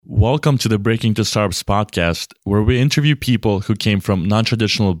Welcome to the Breaking to Startups podcast, where we interview people who came from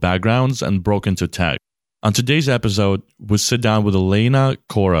non-traditional backgrounds and broke into tech. On today's episode, we sit down with Elena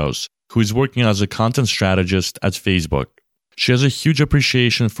Koros, who is working as a content strategist at Facebook. She has a huge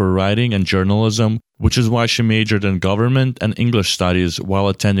appreciation for writing and journalism, which is why she majored in government and English studies while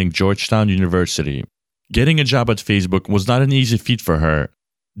attending Georgetown University. Getting a job at Facebook was not an easy feat for her.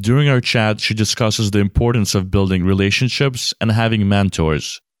 During our chat, she discusses the importance of building relationships and having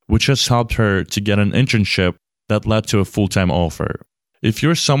mentors, which has helped her to get an internship that led to a full-time offer. If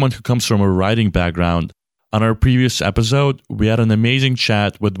you're someone who comes from a writing background, on our previous episode, we had an amazing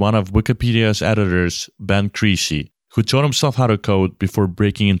chat with one of Wikipedia's editors, Ben Creasy, who taught himself how to code before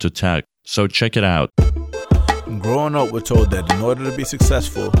breaking into tech. So check it out. Growing up, we're told that in order to be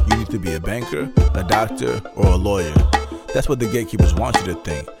successful, you need to be a banker, a doctor, or a lawyer. That's what the gatekeepers want you to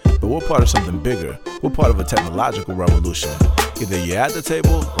think. But we're part of something bigger. We're part of a technological revolution. Either you're at the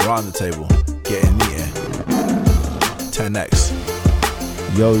table or on the table. Getting eaten. 10x.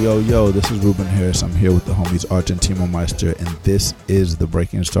 Yo, this is Ruben Harris. I'm here with the homies Arch and Timo Meister, and this is the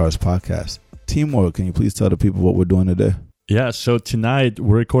Breaking Stars podcast. Timo, can you please tell the people what we're doing today? Yeah, so tonight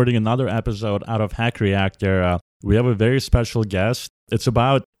we're recording another episode out of Hack Reactor. We have a very special guest. It's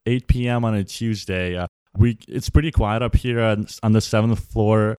about 8 p.m. on a Tuesday. It's pretty quiet up here on the 7th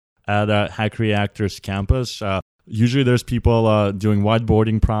floor at Hack Reactor's campus. Usually there's people doing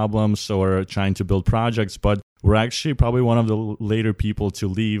whiteboarding problems or trying to build projects, but we're actually probably one of the later people to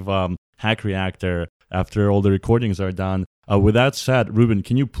leave Hack Reactor after all the recordings are done. With that said, Ruben,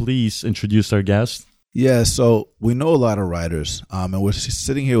 can you please introduce our guest? Yeah, so we know a lot of writers, and we're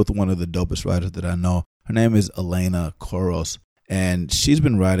sitting here with one of the dopest writers that I know. Her name is Elena Koros, and she's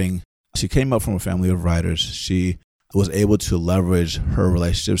been writing. She came up from a family of writers. She was able to leverage her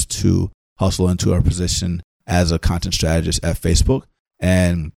relationships to hustle into her position as a content strategist at Facebook.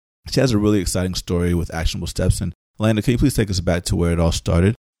 And she has a really exciting story with actionable steps. And Elena, can you please take us back to where it all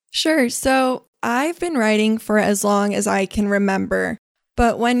started? Sure. So I've been writing for as long as I can remember.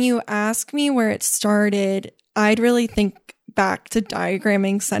 But when you ask me where it started, I'd really think back to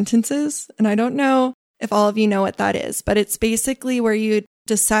diagramming sentences. And I don't know if all of you know what that is, but it's basically where you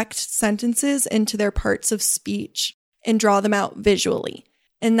dissect sentences into their parts of speech and draw them out visually.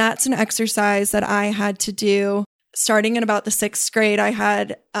 And that's an exercise that I had to do starting in about the 6th grade. I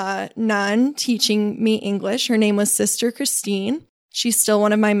had a nun teaching me English. Her name was Sister Christine. She's still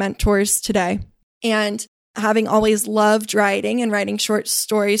one of my mentors today. And having always loved writing and writing short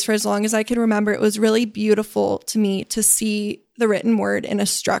stories for as long as I could remember, it was really beautiful to me to see the written word in a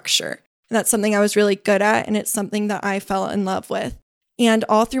structure. And that's something I was really good at, and it's something that I fell in love with. And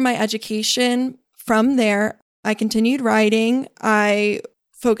all through my education, from there, I continued writing. I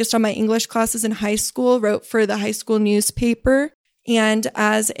focused on my English classes in high school, wrote for the high school newspaper. And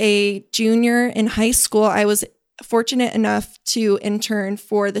as a junior in high school, I was fortunate enough to intern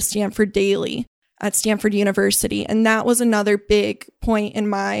for the Stanford Daily at Stanford University. And that was another big point in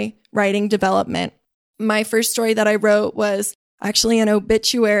my writing development. My first story that I wrote was actually an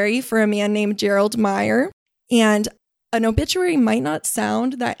obituary for a man named Gerald Meyer. And an obituary might not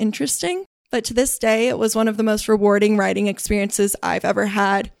sound that interesting, but to this day, it was one of the most rewarding writing experiences I've ever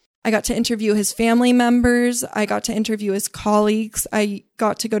had. I got to interview his family members. I got to interview his colleagues. I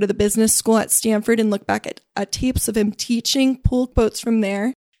got to go to the business school at Stanford and look back at tapes of him teaching, pull quotes from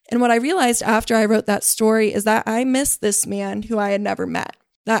there. And what I realized after I wrote that story is that I missed this man who I had never met,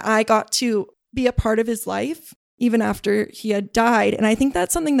 that I got to be a part of his life even after he had died. And I think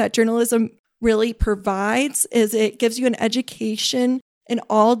that's something that journalism really provides, is it gives you an education in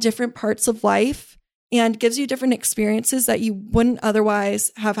all different parts of life and gives you different experiences that you wouldn't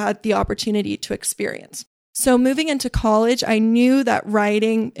otherwise have had the opportunity to experience. So moving into college, I knew that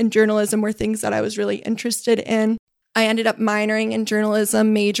writing and journalism were things that I was really interested in. I ended up minoring in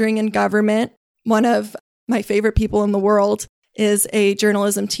journalism, majoring in government. One of my favorite people in the world is a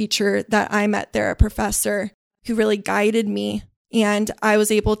journalism teacher that I met there, a professor who really guided me. And I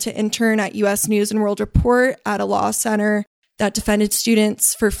was able to intern at U.S. News and World Report at a law center that defended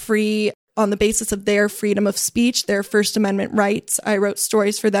students for free on the basis of their freedom of speech, their First Amendment rights. I wrote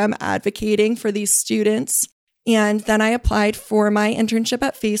stories for them advocating for these students. And then I applied for my internship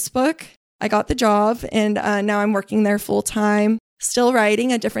at Facebook. I got the job, and now I'm working there full time, still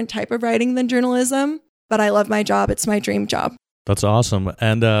writing a different type of writing than journalism, but I love my job. It's my dream job. That's awesome.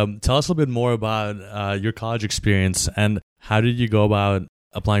 And tell us a little bit more about your college experience and how did you go about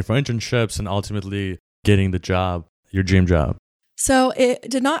applying for internships and ultimately getting the job, your dream job? So it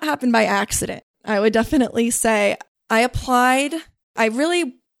did not happen by accident. I would definitely say I applied. I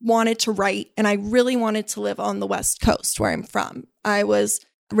really wanted to write, and I really wanted to live on the West Coast where I'm from. I was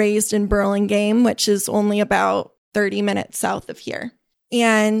raised in Burlingame, which is only about 30 minutes south of here.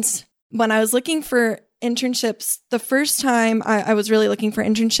 And when I was looking for internships, the first time I was really looking for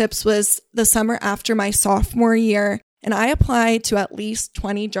internships was the summer after my sophomore year. And I applied to at least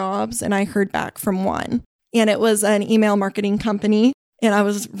 20 jobs and I heard back from one. And it was an email marketing company. And I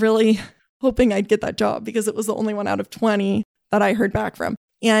was really hoping I'd get that job because it was the only one out of 20 that I heard back from.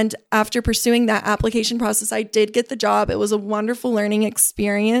 And after pursuing that application process, I did get the job. It was a wonderful learning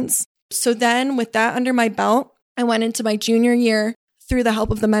experience. So then with that under my belt, I went into my junior year through the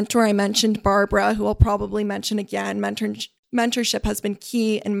help of the mentor I mentioned, Barbara, who I'll probably mention again. Mentorship has been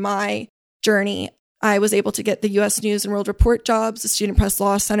key in my journey. I was able to get the U.S. News and World Report jobs, the Student Press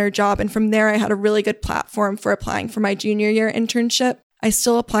Law Center job, and from there I had a really good platform for applying for my junior year internship. I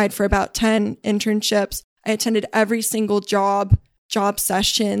still applied for about 10 internships. I attended every single job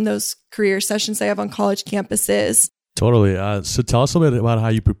session, those career sessions they have on college campuses. Totally. So tell us a bit about how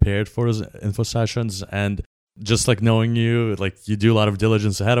you prepared for those info sessions, and just like knowing you, like you do a lot of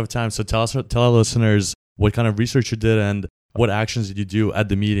diligence ahead of time. So tell our listeners what kind of research you did and what actions did you do at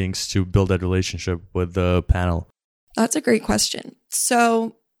the meetings to build that relationship with the panel? That's a great question.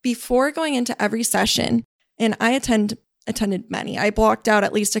 So before going into every session, and I attended many, I blocked out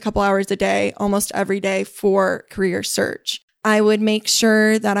at least a couple hours a day, almost every day for career search. I would make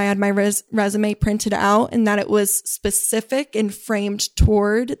sure that I had my resume printed out and that it was specific and framed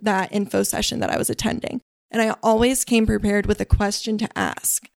toward that info session that I was attending. And I always came prepared with a question to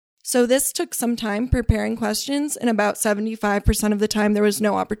ask. So this took some time preparing questions, and about 75% of the time there was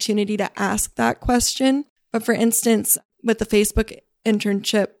no opportunity to ask that question. But for instance, with the Facebook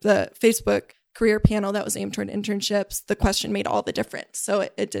internship, the Facebook career panel that was aimed toward internships, the question made all the difference. So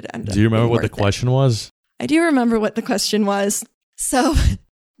it did end up. Do you remember what the question was? I do remember what the question was. So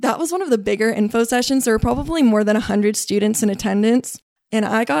that was one of the bigger info sessions. There were probably more than 100 students in attendance. And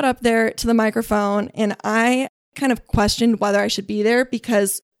I got up there to the microphone and I kind of questioned whether I should be there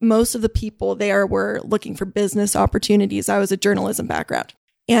because most of the people there were looking for business opportunities. I was a journalism background.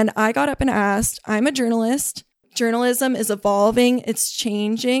 And I got up and asked, I'm a journalist. Journalism is evolving. It's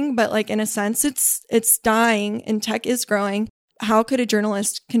changing. But like in a sense, it's dying and tech is growing. How could a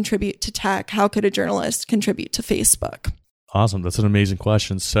journalist contribute to tech? How could a journalist contribute to Facebook? Awesome. That's an amazing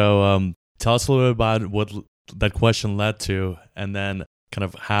question. So tell us a little bit about what that question led to and then kind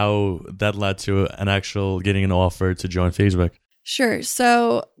of how that led to an actual getting an offer to join Facebook. Sure.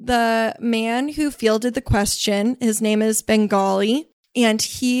 So the man who fielded the question, his name is Bengali, and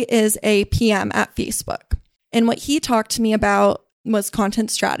he is a PM at Facebook. And what he talked to me about was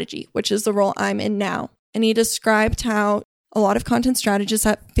content strategy, which is the role I'm in now. And he described how a lot of content strategists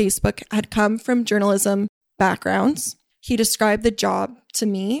at Facebook had come from journalism backgrounds. He described the job to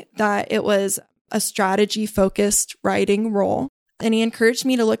me that it was a strategy-focused writing role. And he encouraged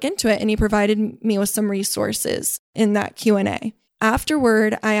me to look into it, and he provided me with some resources in that Q&A.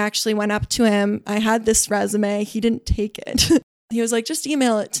 Afterward, I actually went up to him. I had this resume. He didn't take it. He was like, just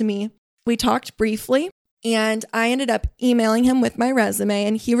email it to me. We talked briefly, and I ended up emailing him with my resume,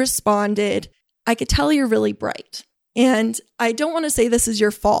 and he responded, I could tell you're really bright. And I don't want to say this is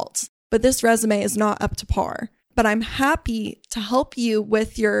your fault, but this resume is not up to par. But I'm happy to help you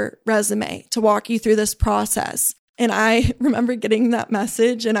with your resume, to walk you through this process. And I remember getting that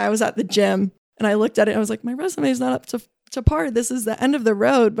message and I was at the gym and I looked at it and I was like, my resume is not up to par. This is the end of the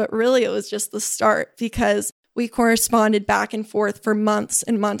road. But really, it was just the start because we corresponded back and forth for months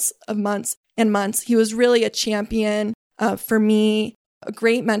and months of months and months. He was really a champion for me, a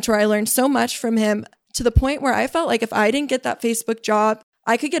great mentor. I learned so much from him to the point where I felt like if I didn't get that Facebook job,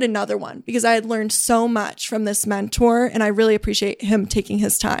 I could get another one because I had learned so much from this mentor. And I really appreciate him taking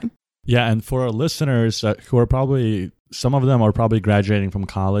his time. Yeah, and for our listeners who are probably, some of them are probably graduating from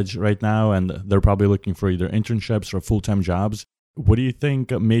college right now, and they're probably looking for either internships or full-time jobs. What do you think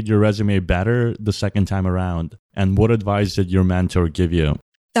made your resume better the second time around? And what advice did your mentor give you?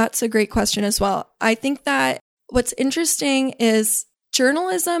 That's a great question as well. I think that what's interesting is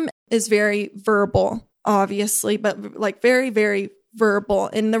journalism is very verbal, obviously, but like very, very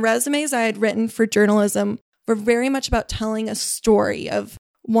verbal. And the resumes I had written for journalism were very much about telling a story of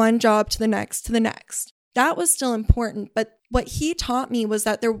one job to the next to the next. That was still important. But what he taught me was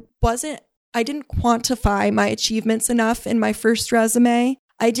that I didn't quantify my achievements enough in my first resume.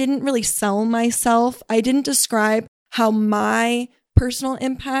 I didn't really sell myself. I didn't describe how my personal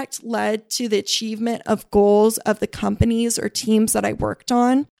impact led to the achievement of goals of the companies or teams that I worked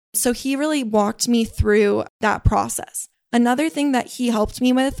on. So he really walked me through that process. Another thing that he helped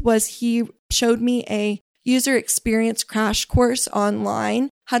me with was he showed me a user experience crash course online,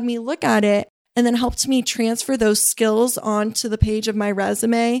 had me look at it, and then helped me transfer those skills onto the page of my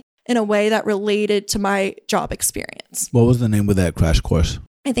resume in a way that related to my job experience. What was the name of that crash course?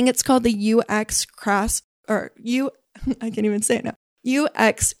 I think it's called the UX Crash, I can't even say it now.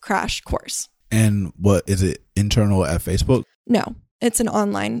 UX Crash Course. And what is it, internal at Facebook? No, it's an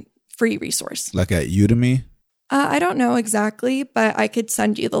online free resource. Like at Udemy? I don't know exactly, but I could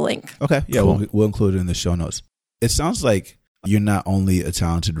send you the link. Okay. Yeah, Cool. we'll include it in the show notes. It sounds like you're not only a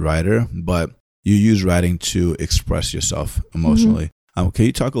talented writer, but you use writing to express yourself emotionally. Can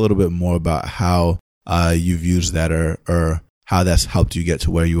you talk a little bit more about how you've used that or how that's helped you get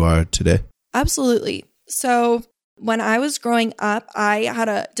to where you are today? Absolutely. So when I was growing up, I had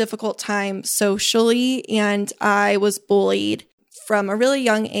a difficult time socially, and I was bullied from a really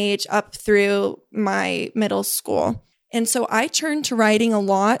young age up through my middle school. And so I turned to writing a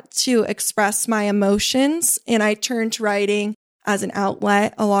lot to express my emotions, and I turned to writing as an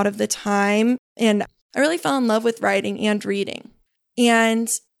outlet a lot of the time. And I really fell in love with writing and reading.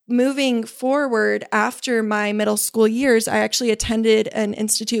 And moving forward after my middle school years, I actually attended an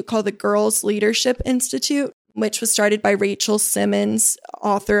institute called the Girls Leadership Institute, which was started by Rachel Simmons,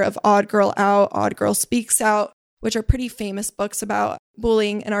 author of Odd Girl Out, Odd Girl Speaks Out, which are pretty famous books about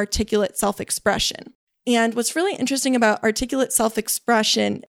bullying and articulate self-expression. And what's really interesting about articulate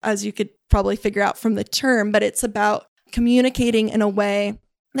self-expression, as you could probably figure out from the term, but it's about communicating in a way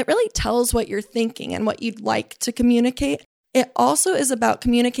that really tells what you're thinking and what you'd like to communicate. It also is about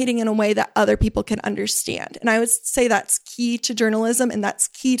communicating in a way that other people can understand. And I would say that's key to journalism, and that's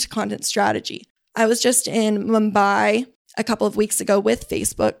key to content strategy. I was just in Mumbai a couple of weeks ago with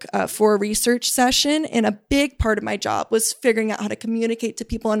Facebook for a research session, and a big part of my job was figuring out how to communicate to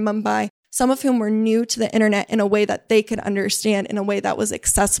people in Mumbai, some of whom were new to the internet, in a way that they could understand, in a way that was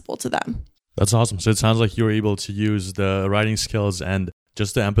accessible to them. That's awesome. So it sounds like you were able to use the writing skills and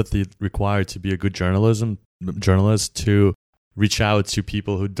just the empathy required to be a good journalist to reach out to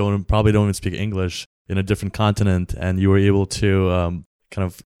people who probably don't even speak English in a different continent, and you were able to kind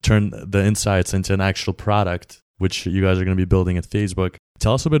of turn the insights into an actual product, which you guys are going to be building at Facebook.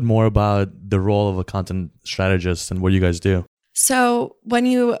 Tell us a bit more about the role of a content strategist and what you guys do. So when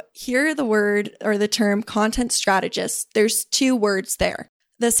you hear the word or the term content strategist, there's two words there.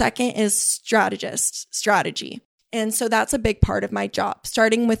 The second is strategist, strategy. And so that's a big part of my job,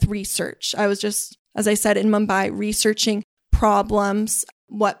 starting with research. I was just, as I said, in Mumbai, researching problems,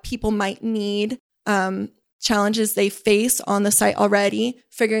 what people might need, challenges they face on the site already,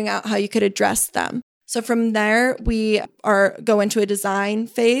 figuring out how you could address them. So from there, we go into a design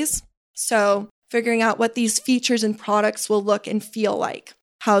phase. So figuring out what these features and products will look and feel like,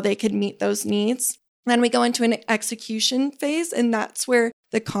 how they could meet those needs. Then we go into an execution phase, and that's where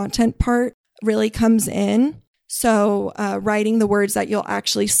the content part really comes in. So writing the words that you'll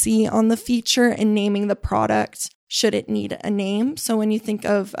actually see on the feature and naming the product should it need a name. So when you think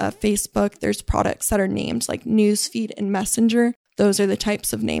of Facebook, there's products that are named like Newsfeed and Messenger. Those are the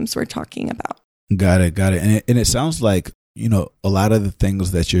types of names we're talking about. Got it. And it sounds like, a lot of the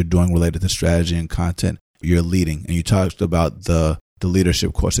things that you're doing related to strategy and content, you're leading. And you talked about the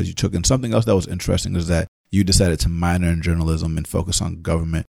leadership course that you took. And something else that was interesting is that you decided to minor in journalism and focus on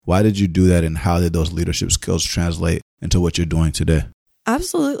government. Why did you do that, and how did those leadership skills translate into what you're doing today?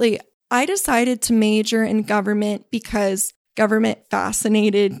 Absolutely. I decided to major in government because government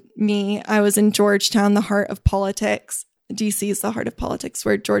fascinated me. I was in Georgetown, the heart of politics. DC is the heart of politics,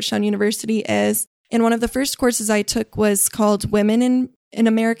 where Georgetown University is. And one of the first courses I took was called Women in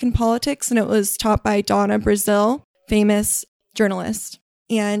American Politics, and it was taught by Donna Brazile, famous journalist.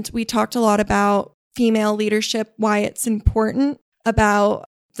 And we talked a lot about female leadership, why it's important, about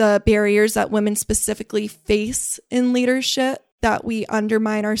the barriers that women specifically face in leadership, that we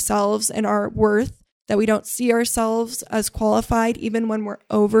undermine ourselves and our worth, that we don't see ourselves as qualified even when we're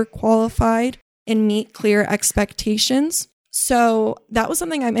overqualified, and meet clear expectations. So that was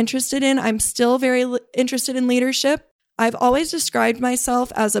something I'm interested in. I'm still very interested in leadership. I've always described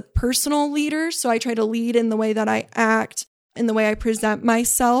myself as a personal leader. So I try to lead in the way that I act, in the way I present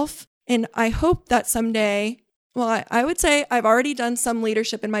myself. And I hope that someday, I would say I've already done some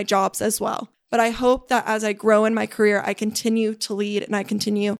leadership in my jobs as well. But I hope that as I grow in my career, I continue to lead and I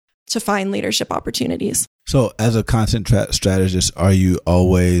continue to find leadership opportunities. So as a content strategist, are you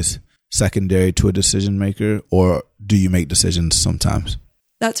always secondary to a decision maker, or do you make decisions sometimes?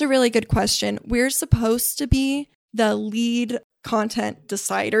 That's a really good question. We're supposed to be the lead content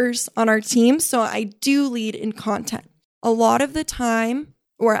deciders on our team. So I do lead in content. A lot of the time,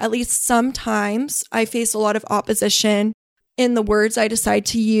 or at least sometimes, I face a lot of opposition in the words I decide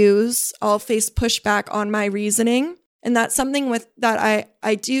to use. I'll face pushback on my reasoning. And that's something that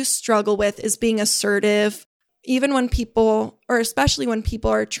I do struggle with, is being assertive, even when people, or especially when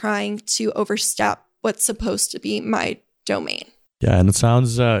people are trying to overstep what's supposed to be my domain. Yeah, and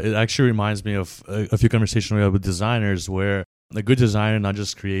it actually reminds me of a few conversations we had with designers where a good designer not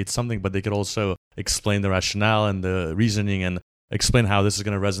just creates something, but they could also explain the rationale and the reasoning and explain how this is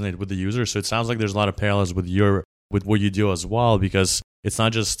going to resonate with the user. So it sounds like there's a lot of parallels with what you do as well, because it's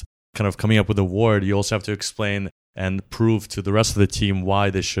not just kind of coming up with a word. You also have to explain and prove to the rest of the team why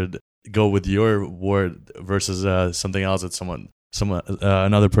they should go with your word versus something else that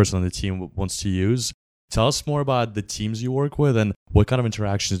another person on the team wants to use. Tell us more about the teams you work with and what kind of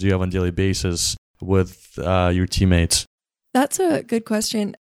interactions do you have on a daily basis with your teammates? That's a good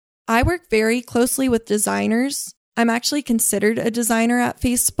question. I work very closely with designers. I'm actually considered a designer at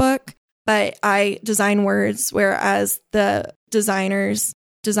Facebook, but I design words, whereas the designers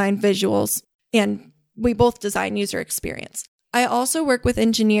design visuals, and we both design user experience. I also work with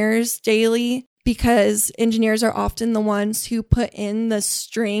engineers daily because engineers are often the ones who put in the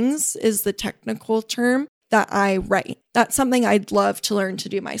strings, is the technical term, that I write. That's something I'd love to learn to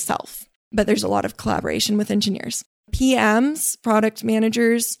do myself, but there's a lot of collaboration with engineers. PMs, product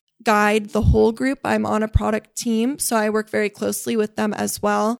managers, guide the whole group. I'm on a product team, so I work very closely with them as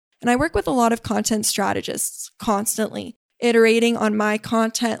well. And I work with a lot of content strategists constantly, iterating on my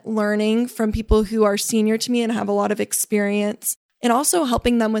content, learning from people who are senior to me and have a lot of experience, and also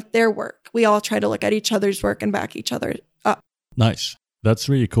helping them with their work. We all try to look at each other's work and back each other up. Nice. That's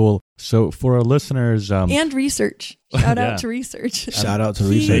really cool. So for our listeners... and research. Shout out to research. Shout out to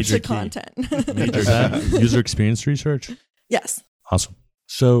research. To content. Major user experience research? Yes. Awesome.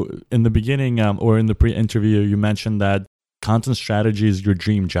 So in the beginning or in the pre-interview, you mentioned that content strategy is your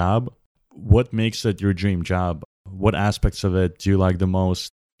dream job. What makes it your dream job? What aspects of it do you like the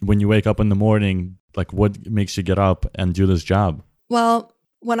most? When you wake up in the morning, like what makes you get up and do this job? Well,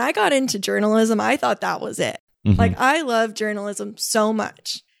 when I got into journalism, I thought that was it. Mm-hmm. Like I love journalism so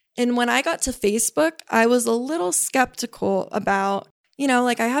much. And when I got to Facebook, I was a little skeptical about,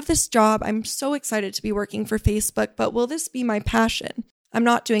 like I have this job. I'm so excited to be working for Facebook, but will this be my passion? I'm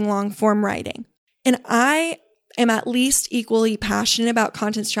not doing long form writing. And I am at least equally passionate about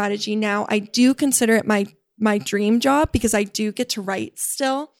content strategy now. I do consider it my dream job because I do get to write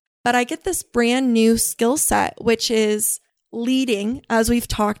still, but I get this brand new skill set, which is leading, as we've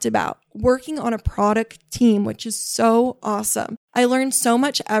talked about, working on a product team, which is so awesome. I learn so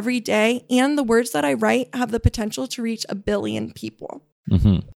much every day, and the words that I write have the potential to reach 1 billion people,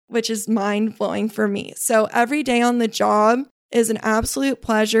 which is mind-blowing for me. So every day on the job is an absolute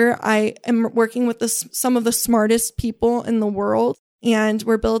pleasure. I am working with some of the smartest people in the world, and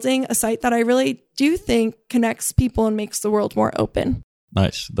we're building a site that I really do think connects people and makes the world more open.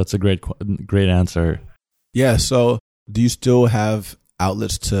 Nice. That's a great answer. Yeah. So do you still have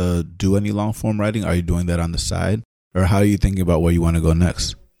outlets to do any long form writing? Are you doing that on the side? Or how are you thinking about where you want to go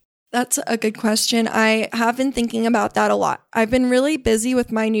next? That's a good question. I have been thinking about that a lot. I've been really busy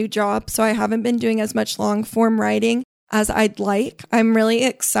with my new job, so I haven't been doing as much long form writing as I'd like. I'm really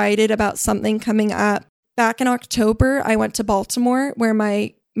excited about something coming up. Back in October, I went to Baltimore where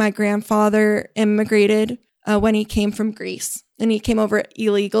my grandfather immigrated when he came from Greece, and he came over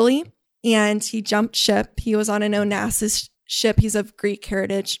illegally and he jumped ship. He was on an Onassis ship. He's of Greek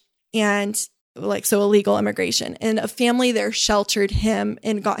heritage and so illegal immigration, and a family there sheltered him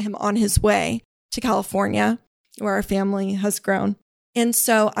and got him on his way to California where our family has grown. And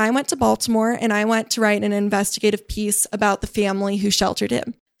so I went to Baltimore and I went to write an investigative piece about the family who sheltered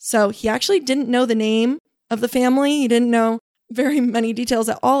him. So he actually didn't know the name of the family. He didn't know very many details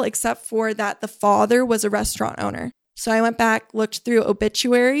at all, except for that the father was a restaurant owner. So I went back, looked through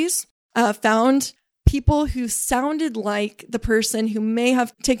obituaries, found people who sounded like the person who may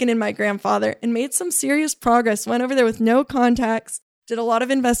have taken in my grandfather, and made some serious progress. Went over there with no contacts, did a lot of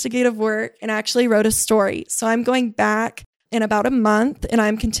investigative work, and actually wrote a story. So I'm going back in about a month and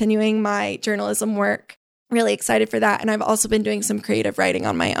I'm continuing my journalism work. Really excited for that. And I've also been doing some creative writing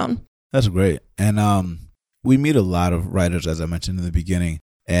on my own. That's great. And we meet a lot of writers, as I mentioned in the beginning,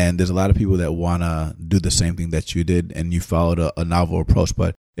 and there's a lot of people that want to do the same thing that you did, and you followed a novel approach.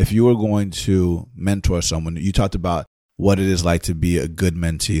 But if you were going to mentor someone, you talked about what it is like to be a good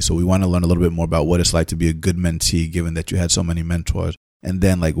mentee. So we want to learn a little bit more about what it's like to be a good mentee, given that you had so many mentors. And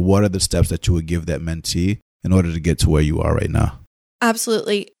then what are the steps that you would give that mentee in order to get to where you are right now?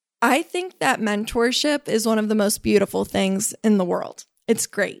 Absolutely. I think that mentorship is one of the most beautiful things in the world. It's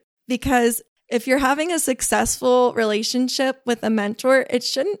great because if you're having a successful relationship with a mentor, it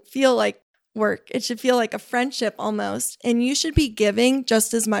shouldn't feel like work. It should feel like a friendship almost. And you should be giving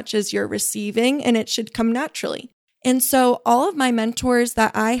just as much as you're receiving, and it should come naturally. And so all of my mentors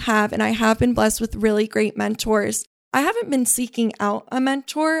that I have, and I have been blessed with really great mentors, I haven't been seeking out a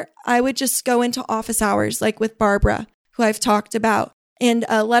mentor. I would just go into office hours, like with Barbara, who I've talked about, and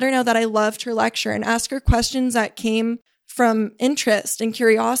let her know that I loved her lecture and ask her questions that came from interest and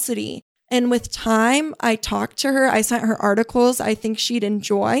curiosity. And with time, I talked to her. I sent her articles I think she'd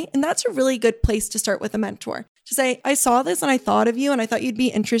enjoy. And that's a really good place to start with a mentor. To say, I saw this and I thought of you and I thought you'd be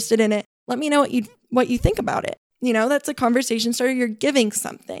interested in it. Let me know what you think about it. You know, that's a conversation starter. You're giving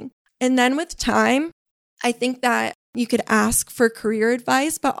something. And then with time, I think that you could ask for career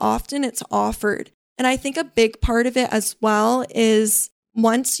advice, but often it's offered. And I think a big part of it as well is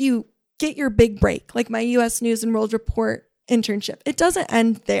once you get your big break, like my US News and World Report internship, it doesn't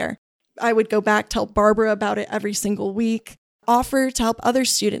end there. I would go back, tell Barbara about it every single week, offer to help other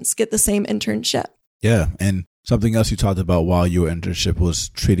students get the same internship. Yeah. And something else you talked about while you were internship was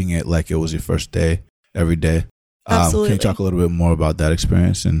treating it like it was your first day, every day. Absolutely. Can you talk a little bit more about that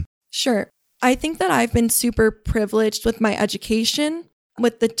experience? Sure. I think that I've been super privileged with my education,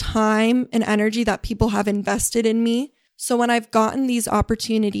 with the time and energy that people have invested in me. So when I've gotten these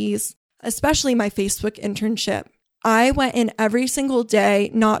opportunities, especially my Facebook internship, I went in every single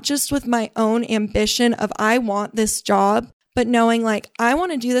day, not just with my own ambition of I want this job, but knowing like I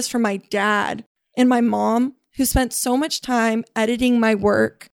want to do this for my dad and my mom, who spent so much time editing my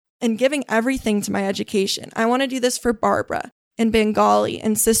work and giving everything to my education. I want to do this for Barbara and Bengali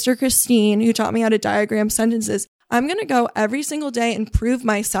and Sister Christine, who taught me how to diagram sentences. I'm going to go every single day and prove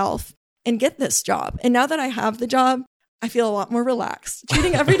myself and get this job. And now that I have the job, I feel a lot more relaxed.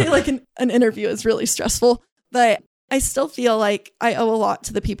 Treating every day like an interview is really stressful, but I still feel like I owe a lot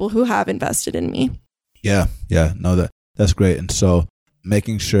to the people who have invested in me. Yeah. No, that's great. And so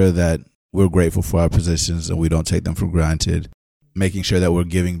making sure that we're grateful for our positions and we don't take them for granted, making sure that we're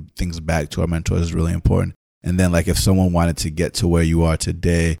giving things back to our mentors is really important. And then like if someone wanted to get to where you are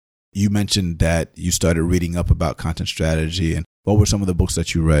today, you mentioned that you started reading up about content strategy. And what were some of the books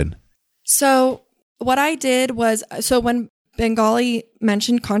that you read? So what I did was, when Bengali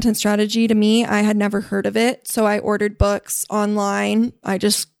mentioned content strategy to me, I had never heard of it. So I ordered books online. I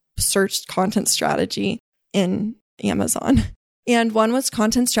just searched content strategy in Amazon. And one was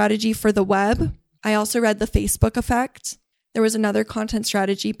content strategy for the web. I also read The Facebook Effect. There was another content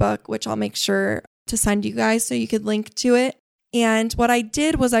strategy book, which I'll make sure to send you guys so you could link to it. And what I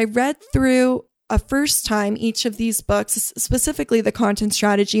did was I read through a first time each of these books, specifically the content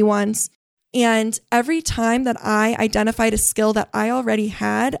strategy ones. And every time that I identified a skill that I already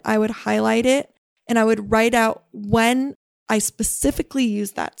had, I would highlight it and I would write out when I specifically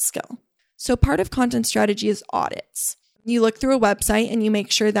used that skill. So part of content strategy is audits. You look through a website and you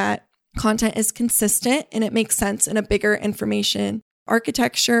make sure that content is consistent and it makes sense in a bigger information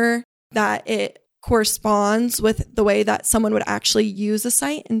architecture, that it corresponds with the way that someone would actually use a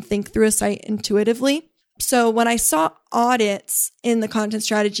site and think through a site intuitively. So when I saw audits in the content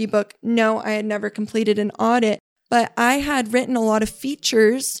strategy book, no, I had never completed an audit, but I had written a lot of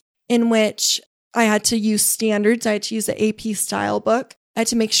features in which I had to use standards. I had to use the AP style book. I had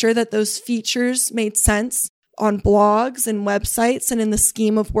to make sure that those features made sense on blogs and websites and in the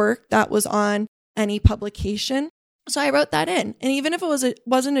scheme of work that was on any publication. So I wrote that in. And even if it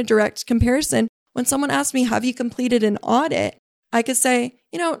wasn't a direct comparison, when someone asked me, have you completed an audit? I could say,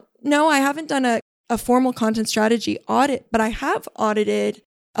 no, I haven't done a formal content strategy audit, but I have audited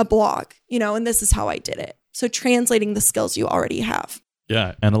a blog, and this is how I did it. So translating the skills you already have.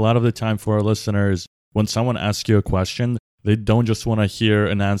 Yeah. And a lot of the time for our listeners, when someone asks you a question, they don't just want to hear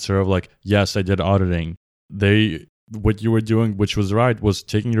an answer of like, yes, I did auditing. What you were doing, which was right, was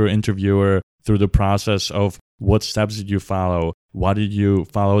taking your interviewer through the process of what steps did you follow? Why did you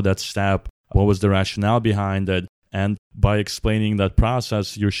follow that step? What was the rationale behind it? And by explaining that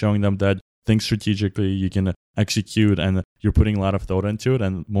process, you're showing them that think strategically, you can execute, and you're putting a lot of thought into it.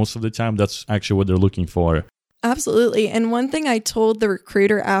 And most of the time, that's actually what they're looking for. Absolutely. And one thing I told the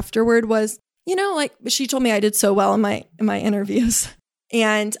recruiter afterward was, she told me I did so well in my interviews.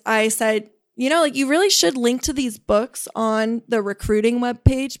 And I said, you really should link to these books on the recruiting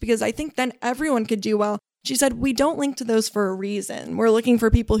webpage, because I think then everyone could do well. She said, we don't link to those for a reason. We're looking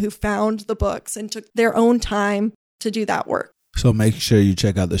for people who found the books and took their own time to do that work. So make sure you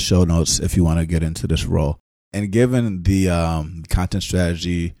check out the show notes if you want to get into this role. And given the content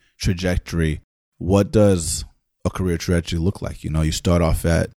strategy trajectory, what does a career trajectory look like? You start off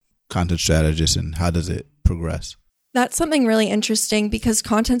at content strategist, and how does it progress? That's something really interesting because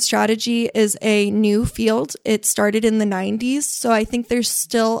content strategy is a new field. It started in the 90s. So I think there's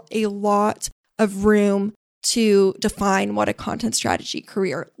still a lot of room to define what a content strategy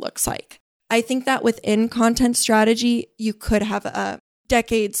career looks like. I think that within content strategy, you could have a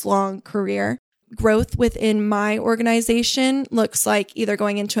decades-long career. Growth within my organization looks like either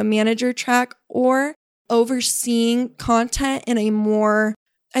going into a manager track or overseeing content in a more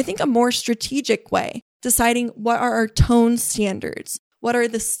strategic way, deciding what are our tone standards, what are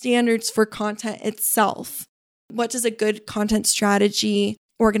the standards for content itself, what does a good content strategy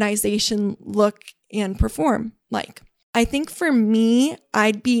organization look and perform like. I think for me,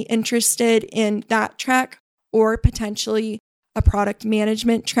 I'd be interested in that track or potentially a product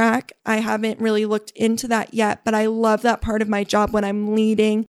management track. I haven't really looked into that yet, but I love that part of my job when I'm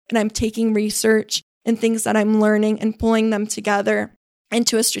leading and I'm taking research and things that I'm learning and pulling them together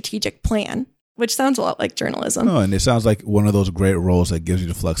into a strategic plan, which sounds a lot like journalism. No, and it sounds like one of those great roles that gives you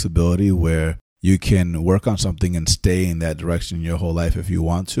the flexibility where you can work on something and stay in that direction your whole life if you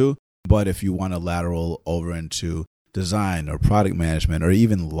want to. But if you want to lateral over into design or product management or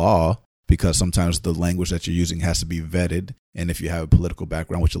even law, because sometimes the language that you're using has to be vetted. And if you have a political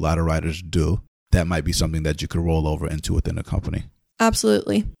background, which a lot of writers do, that might be something that you could roll over into within a company.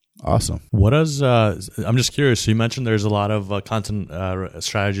 Absolutely. Awesome. What does, I'm just curious, so you mentioned there's a lot of content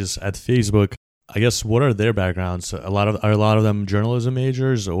strategists at Facebook. I guess, what are their backgrounds? Are a lot of them journalism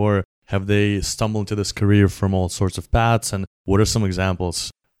majors, or have they stumbled into this career from all sorts of paths? And what are some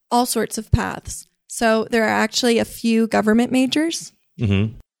examples? All sorts of paths. So there are actually a few government majors,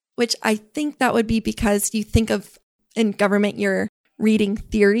 which I think that would be because you think of in government, you're reading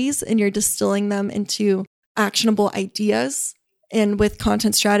theories and you're distilling them into actionable ideas. And with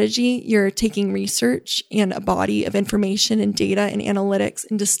content strategy, you're taking research and a body of information and data and analytics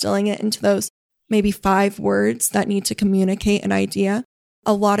and distilling it into those maybe 5 words that need to communicate an idea.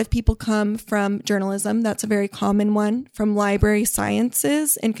 A lot of people come from journalism. That's a very common one, from library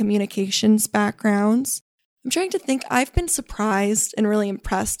sciences and communications backgrounds. I'm trying to think. I've been surprised and really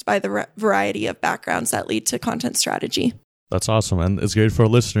impressed by the variety of backgrounds that lead to content strategy. That's awesome. And it's great for our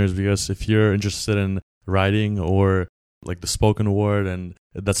listeners because if you're interested in writing or like the spoken word and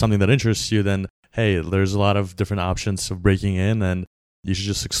that's something that interests you, then hey, there's a lot of different options of breaking in, and you should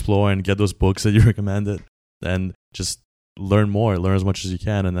just explore and get those books that you recommended and just learn as much as you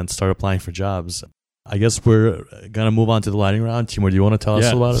can, and then start applying for jobs. I guess we're going to move on to the lightning round. Timur, do you want to tell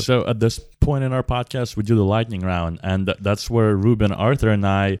us about it? So at this point in our podcast, we do the lightning round, and that's where Ruben, Arthur, and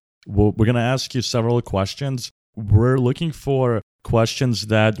we're going to ask you several questions. We're looking for questions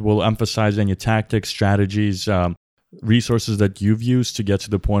that will emphasize any tactics, strategies, resources that you've used to get to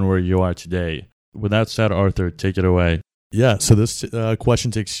the point where you are today. With that said, Arthur, take it away. Yeah, so this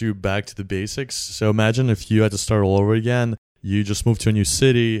question takes you back to the basics. So imagine if you had to start all over again. You just moved to a new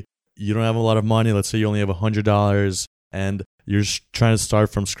city. You don't have a lot of money. Let's say you only have $100 and you're trying to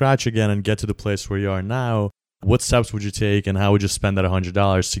start from scratch again and get to the place where you are now. What steps would you take and how would you spend that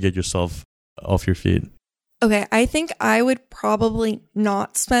 $100 to get yourself off your feet? Okay, I think I would probably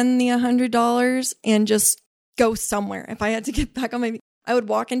not spend the $100 and just go somewhere. If I had to get back on my feet, I would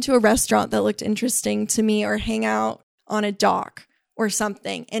walk into a restaurant that looked interesting to me or hang out on a dock or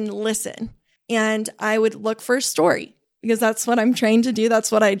something and listen. And I would look for a story because that's what I'm trained to do.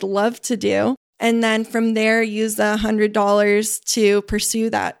 That's what I'd love to do. And then from there, use the $100 to pursue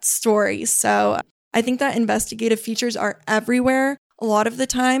that story. So I think that investigative features are everywhere. A lot of the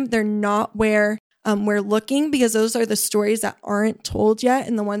time, they're not where we're looking because those are the stories that aren't told yet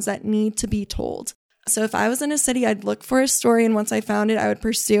and the ones that need to be told. So if I was in a city, I'd look for a story. And once I found it, I would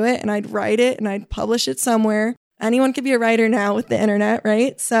pursue it and I'd write it and I'd publish it somewhere. Anyone could be a writer now with the internet,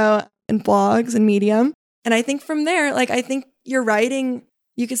 right? So, and blogs and Medium. And I think from there, I think your writing,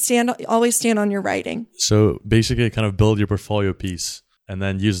 you could always stand on your writing. So basically kind of build your portfolio piece and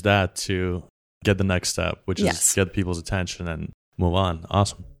then use that to get the next step, which is get people's attention and move on.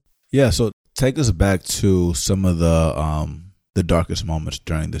 Awesome. Yeah. So take us back to some of the darkest moments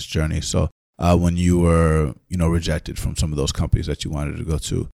during this journey. So when you were, rejected from some of those companies that you wanted to go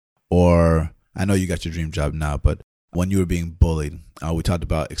to, or I know you got your dream job now, but when you were being bullied, we talked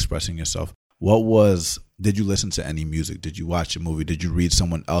about expressing yourself. Did you listen to any music? Did you watch a movie? Did you read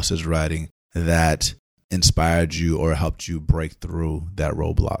someone else's writing that inspired you or helped you break through that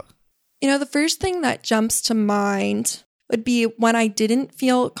roadblock? The first thing that jumps to mind would be when I didn't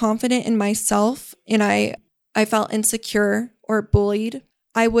feel confident in myself and I felt insecure or bullied,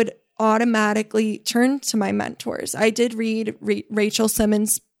 I would automatically turn to my mentors. I did read Rachel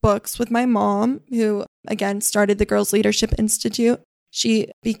Simmons' books with my mom, who again started the Girls Leadership Institute. She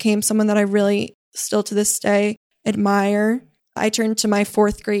became someone that I really still to this day admire. I turned to my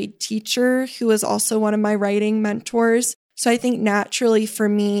 4th grade teacher, who was also one of my writing mentors. So I think naturally for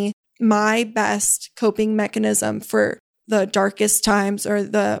me, my best coping mechanism for the darkest times or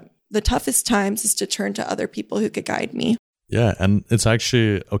the the toughest times is to turn to other people who could guide me. Yeah, and it's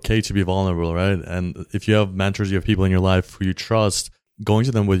actually okay to be vulnerable, right? And if you have mentors, you have people in your life who you trust, going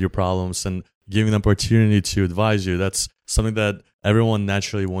to them with your problems and giving them opportunity to advise you, that's something that everyone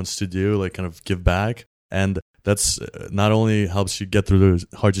naturally wants to do, like kind of give back. And that's not only helps you get through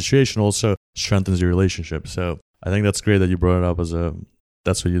the hard situation, also strengthens your relationship. So I think that's great that you brought it up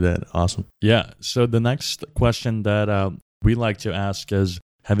that's what you did. Awesome. Yeah. So the next question that we like to ask is,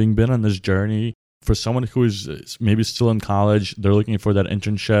 having been on this journey, for someone who is maybe still in college, they're looking for that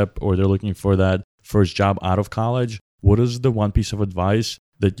internship or they're looking for that first job out of college, what is the one piece of advice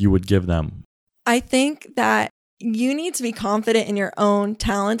that you would give them? I think that you need to be confident in your own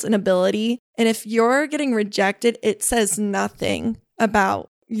talents and ability. And if you're getting rejected, it says nothing about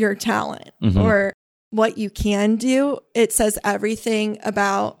your talent or what you can do. It says everything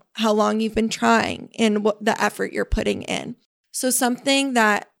about how long you've been trying and what the effort you're putting in. So something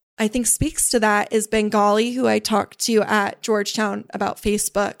that I think speaks to that is Bengali, who I talked to at Georgetown about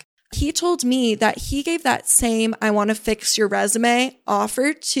Facebook. He told me that he gave that same "I want to fix your resume"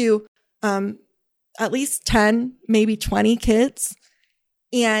 offer to at least 10, maybe 20 kids.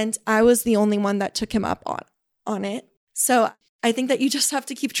 And I was the only one that took him up on it. So I think that you just have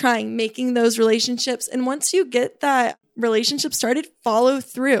to keep trying, making those relationships. And once you get that relationship started, follow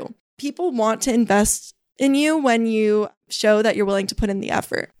through. People want to invest in you when you show that you're willing to put in the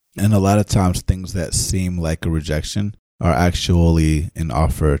effort. And a lot of times things that seem like a rejection are actually an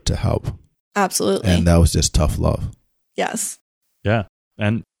offer to help. Absolutely. And that was just tough love. Yes. Yeah.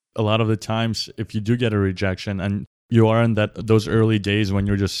 And a lot of the times, if you do get a rejection and you are in those early days when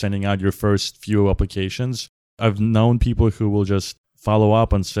you're just sending out your first few applications, I've known people who will just follow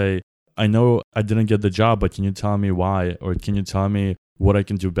up and say, I know I didn't get the job, but can you tell me why? Or can you tell me what I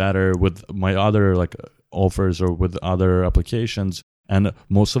can do better with my other offers or with other applications? And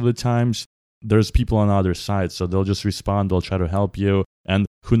most of the times, there's people on the other side. So they'll just respond. They'll try to help you. And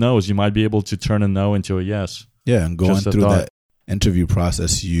who knows, you might be able to turn a no into a yes. Yeah, and going through that interview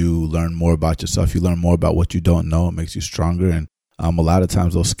process, you learn more about yourself. You learn more about what you don't know. It makes you stronger. And a lot of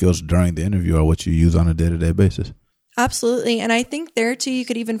times those skills during the interview are what you use on a day-to-day basis. Absolutely. And I think there too, you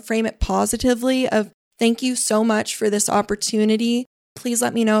could even frame it positively of, thank you so much for this opportunity. Please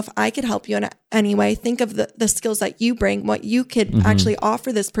let me know if I could help you in any way. Think of the skills that you bring, what you could actually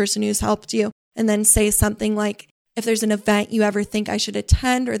offer this person who's helped you. And then say something like, if there's an event you ever think I should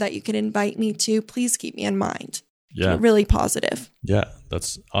attend or that you could invite me to, please keep me in mind. Yeah. Really positive. Yeah,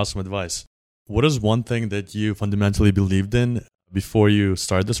 that's awesome advice. What is one thing that you fundamentally believed in before you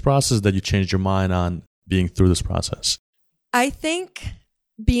started this process that you changed your mind on being through this process? I think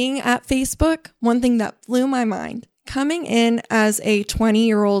being at Facebook, one thing that blew my mind, coming in as a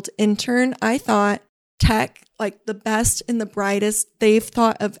 20-year-old intern, I thought tech, like the best and the brightest, they've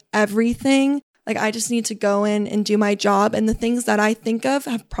thought of everything. Like I just need to go in and do my job. And the things that I think of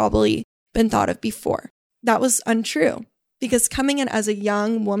have probably been thought of before. That was untrue because coming in as a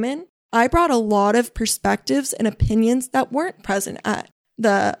young woman, I brought a lot of perspectives and opinions that weren't present at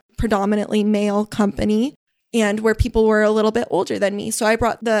the predominantly male company and where people were a little bit older than me. So I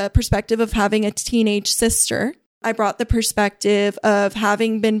brought the perspective of having a teenage sister. I brought the perspective of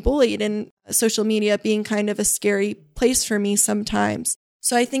having been bullied and social media being kind of a scary place for me sometimes.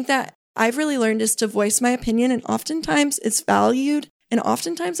 So I think that I've really learned is to voice my opinion, and oftentimes it's valued and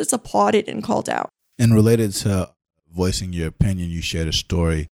oftentimes it's applauded and called out. And related to voicing your opinion, you shared a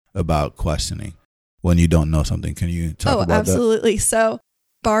story about questioning when you don't know something. Can you talk about that? Oh, absolutely. So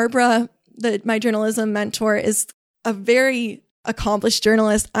Barbara, my journalism mentor, is a very accomplished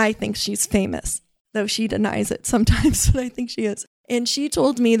journalist. I think she's famous, though she denies it sometimes, but I think she is. And she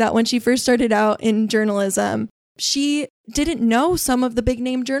told me that when she first started out in journalism, she didn't know some of the big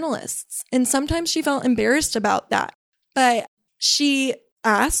name journalists. And sometimes she felt embarrassed about that. But she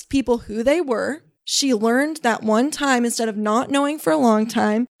asked people who they were. She learned that one time instead of not knowing for a long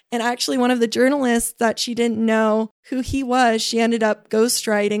time. And actually one of the journalists that she didn't know who he was, she ended up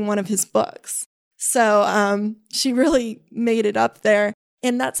ghostwriting one of his books. So she really made it up there.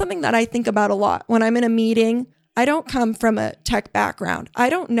 And that's something that I think about a lot. When I'm in a meeting, I don't come from a tech background. I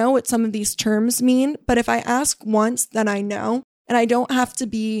don't know what some of these terms mean, but if I ask once, then I know. And I don't have to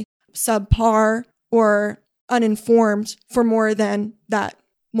be subpar or uninformed for more than that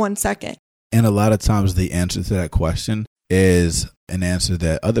 1 second. And a lot of times the answer to that question is an answer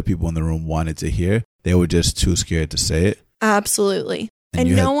that other people in the room wanted to hear. They were just too scared to say it. Absolutely.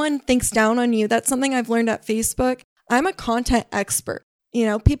 And no one thinks down on you. That's something I've learned at Facebook. I'm a content expert. You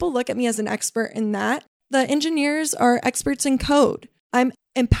know, people look at me as an expert in that. The engineers are experts in code. I'm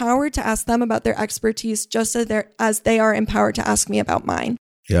empowered to ask them about their expertise just as they are empowered to ask me about mine.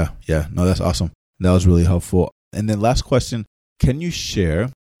 Yeah. No, that's awesome. That was really helpful. And then last question, can you share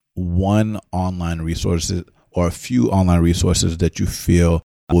one online resource or a few online resources that you feel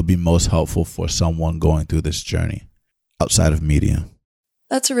would be most helpful for someone going through this journey outside of media?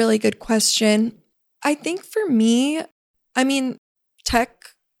 That's a really good question. I think for me, tech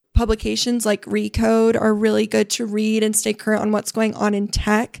publications like Recode are really good to read and stay current on what's going on in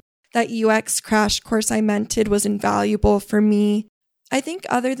tech. That UX crash course I mentored was invaluable for me. I think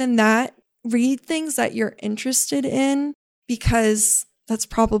other than that, read things that you're interested in because that's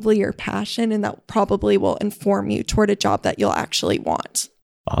probably your passion and that probably will inform you toward a job that you'll actually want.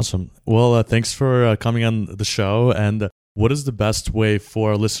 Awesome. Well, thanks for coming on the show. And what is the best way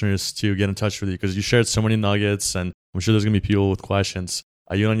for our listeners to get in touch with you? Because you shared so many nuggets, and I'm sure there's going to be people with questions.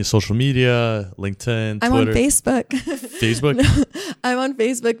 Are you on your social media, LinkedIn, Twitter? I'm on Facebook. Facebook? No, I'm on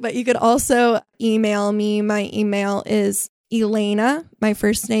Facebook, but you could also email me. My email is Elena, my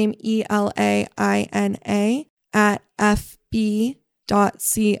first name, ELAINA, at fb.com.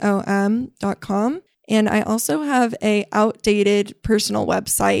 And I also have a outdated personal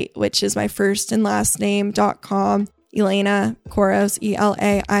website, which is my first and last name.com, Elena Koros,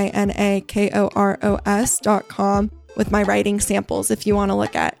 ELAINAKOROS.com, with my writing samples if you want to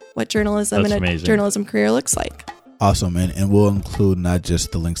look at what journalism That's and amazing. a journalism career looks like. Awesome. And we'll include not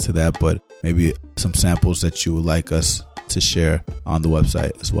just the links to that, but maybe some samples that you would like us to share on the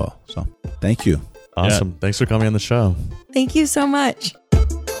website as well. So thank you. Awesome. Yeah. Thanks for coming on the show. Thank you so much.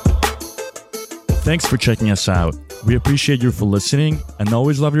 Thanks for checking us out. We appreciate you for listening and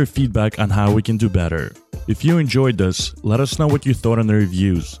always love your feedback on how we can do better. If you enjoyed this, let us know what you thought in the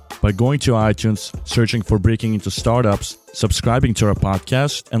reviews by going to iTunes, searching for Breaking Into Startups, subscribing to our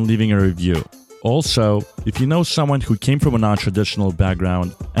podcast, and leaving a review. Also, if you know someone who came from a non-traditional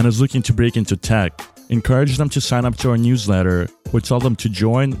background and is looking to break into tech, encourage them to sign up to our newsletter or tell them to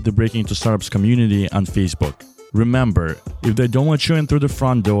join the Breaking Into Startups community on Facebook. Remember, if they don't let you in through the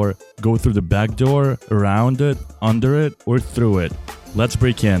front door, go through the back door, around it, under it, or through it. Let's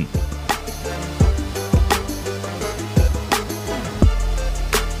break in.